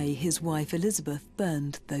reason why his wife Elizabeth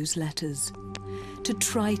burned those letters. To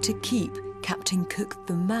try to keep Captain Cook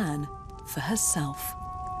the man for herself,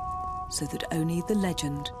 so that only the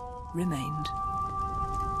legend remained.